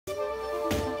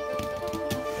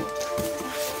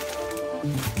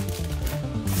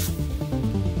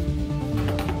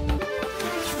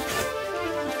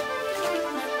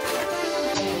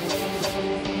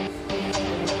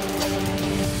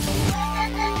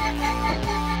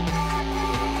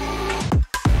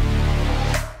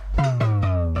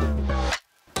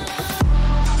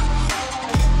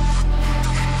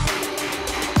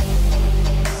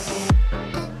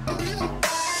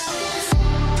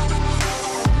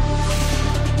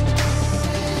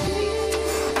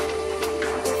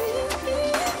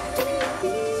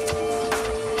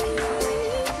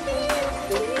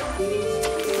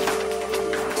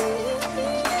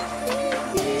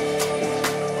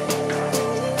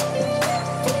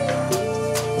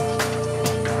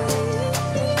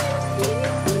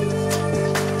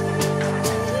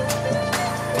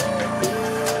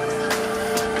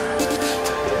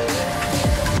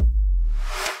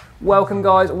Welcome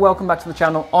guys, welcome back to the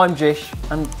channel. I'm Jish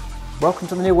and welcome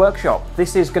to the new workshop.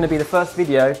 This is going to be the first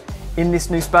video in this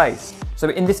new space. So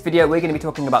in this video we're going to be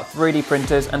talking about 3D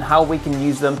printers and how we can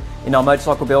use them in our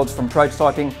motorcycle builds, from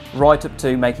prototyping right up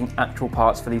to making actual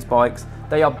parts for these bikes.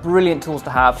 They are brilliant tools to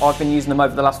have. I've been using them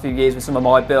over the last few years with some of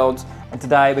my builds, and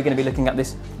today we're going to be looking at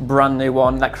this brand new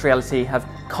one that Creality have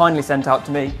kindly sent out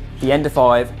to me, the Ender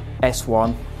 5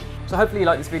 S1. So hopefully you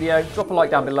like this video. Drop a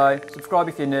like down below, subscribe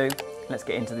if you're new. Let's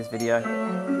get into this video.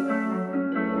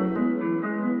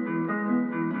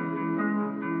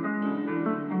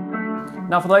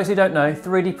 Now for those who don't know,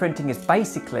 3D printing is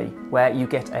basically where you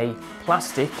get a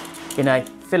plastic in a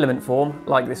filament form,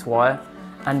 like this wire,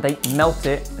 and they melt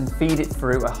it and feed it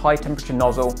through a high temperature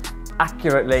nozzle,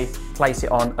 accurately place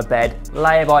it on a bed,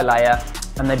 layer by layer,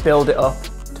 and they build it up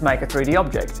to make a 3D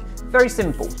object. Very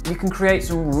simple. You can create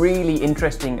some really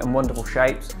interesting and wonderful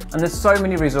shapes, and there's so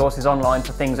many resources online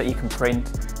for things that you can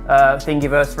print.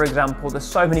 Thingiverse, for example, there's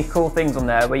so many cool things on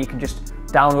there where you can just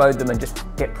download them and just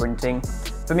get printing.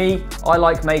 For me, I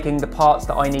like making the parts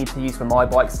that I need to use for my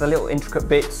bikes, the little intricate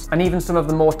bits, and even some of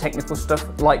the more technical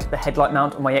stuff like the headlight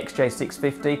mount on my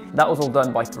XJ650. That was all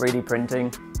done by 3D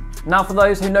printing. Now for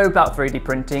those who know about 3D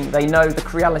printing, they know the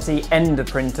Creality Ender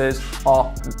printers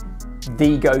are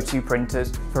the go-to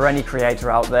printers for any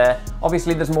creator out there.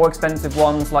 Obviously there's more expensive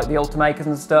ones like the Ultimakers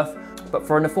and stuff, but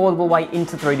for an affordable way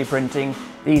into 3D printing,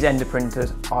 these Ender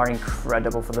printers are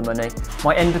incredible for the money.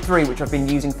 My Ender 3, which I've been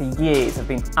using for years, have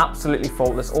been absolutely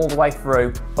faultless all the way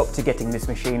through up to getting this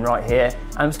machine right here.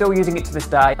 And I'm still using it to this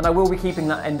day, and I will be keeping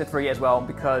that Ender 3 as well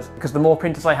because the more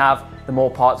printers I have, the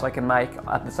more parts I can make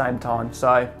at the same time.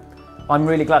 So I'm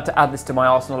really glad to add this to my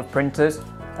arsenal of printers,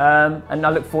 and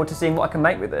I look forward to seeing what I can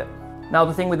make with it. Now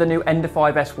the thing with the new Ender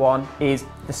 5 S1 is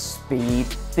the speed.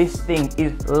 This thing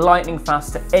is lightning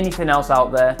fast to anything else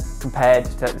out there compared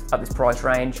to at this price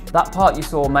range. That part you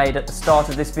saw made at the start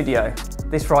of this video,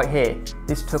 this right here,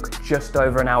 this took just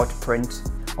over an hour to print.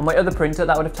 On my other printer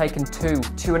that would have taken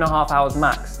 2.5 hours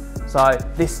max. So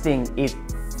this thing is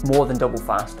more than double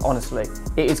fast, honestly.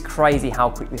 It is crazy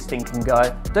how quick this thing can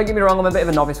go. Don't get me wrong, I'm a bit of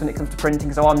a novice when it comes to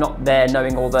printing, so I'm not there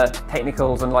knowing all the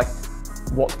technicals and like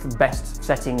what's the best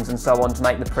settings and so on to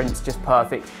make the prints just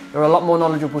perfect. There are a lot more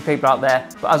knowledgeable people out there,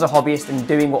 but as a hobbyist and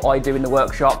doing what I do in the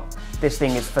workshop, this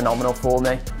thing is phenomenal for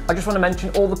me. I just want to mention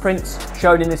all the prints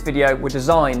shown in this video were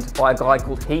designed by a guy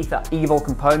called Heath at Evil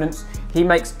Components. He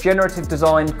makes generative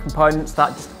design components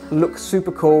that just look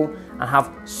super cool and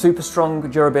have super strong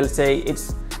durability.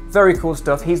 It's very cool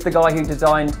stuff. He's the guy who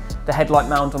designed the headlight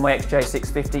mount on my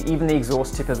XJ650, even the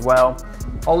exhaust tip as well.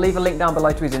 I'll leave a link down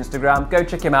below to his Instagram. Go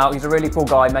check him out. He's a really cool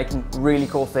guy making really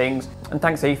cool things. And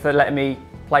thanks Heath for letting me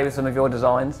play with some of your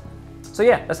designs. So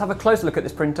yeah, let's have a closer look at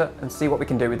this printer and see what we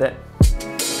can do with it.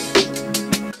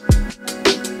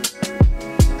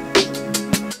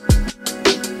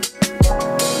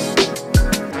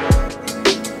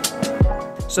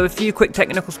 So a few quick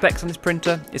technical specs on this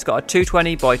printer. It's got a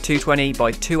 220 by 220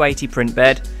 by 280 print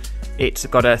bed. It's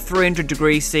got a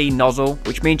 300°C nozzle,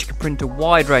 which means you can print a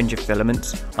wide range of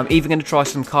filaments. I'm even going to try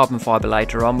some carbon fibre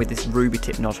later on with this ruby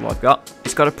tip nozzle I've got.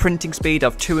 It's got a printing speed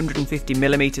of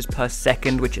 250mm per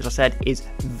second, which, as I said, is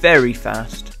very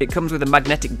fast. It comes with a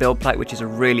magnetic build plate, which is a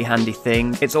really handy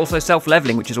thing. It's also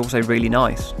self-leveling, which is also really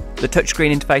nice. The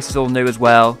touchscreen interface is all new as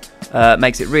well.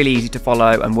 Makes it really easy to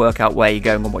follow and work out where you're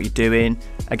going and what you're doing.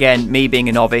 Again, me being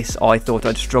a novice, I thought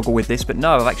I'd struggle with this, but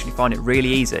no, I've actually found it really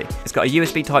easy. It's got a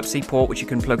USB Type-C port, which you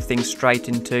can plug things straight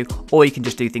into, or you can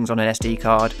just do things on an SD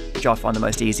card, which I find the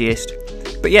most easiest.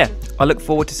 But yeah, I look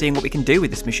forward to seeing what we can do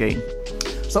with this machine.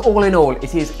 So all in all,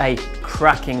 it is a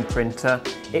cracking printer.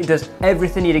 It does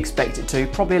everything you'd expect it to,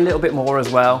 probably a little bit more as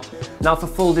well. Now for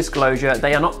full disclosure,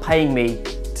 they are not paying me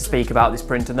to to speak about this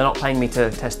printer. They're not paying me to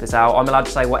test this out. I'm allowed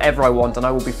to say whatever I want, and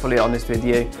I will be fully honest with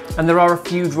you. And there are a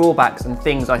few drawbacks and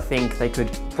things I think they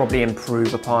could probably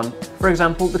improve upon. For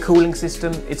example, the cooling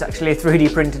system. It's actually a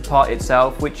 3D printed part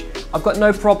itself, which I've got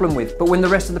no problem with. But when the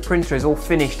rest of the printer is all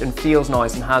finished and feels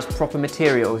nice and has proper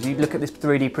materials, you look at this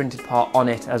 3D printed part on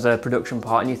it as a production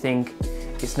part and you think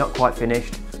it's not quite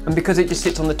finished. And because it just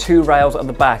sits on the 2 rails at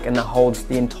the back and that holds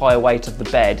the entire weight of the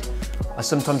bed, I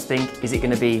sometimes think, is it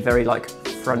going to be very like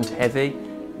front heavy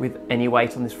with any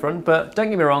weight on this front? But don't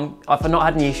get me wrong, I've not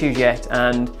had any issues yet,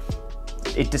 and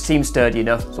it just seems sturdy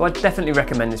enough. So I definitely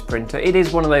recommend this printer. It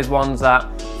is one of those ones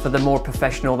that for the more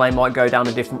professional, they might go down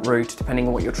a different route depending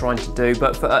on what you're trying to do.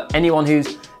 But for anyone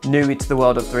who's new to the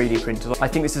world of 3D printers, I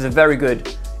think this is a very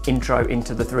good intro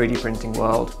into the 3D printing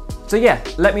world. So yeah,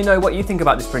 let me know what you think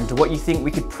about this printer, what you think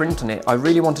we could print on it. I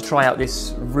really want to try out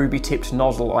this ruby tipped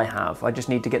nozzle I have. I just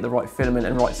need to get the right filament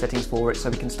and right settings for it so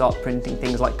we can start printing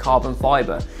things like carbon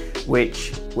fiber,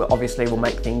 which obviously will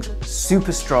make things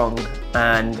super strong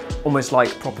and almost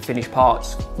like proper finished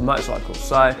parts for motorcycles.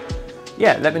 So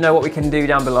yeah, let me know what we can do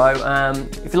down below.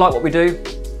 If you like what we do,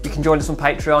 you can join us on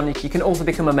Patreon. You can also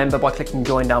become a member by clicking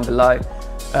join down below.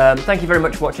 Thank you very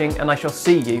much for watching, and I shall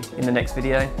see you in the next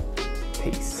video.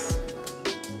 Peace.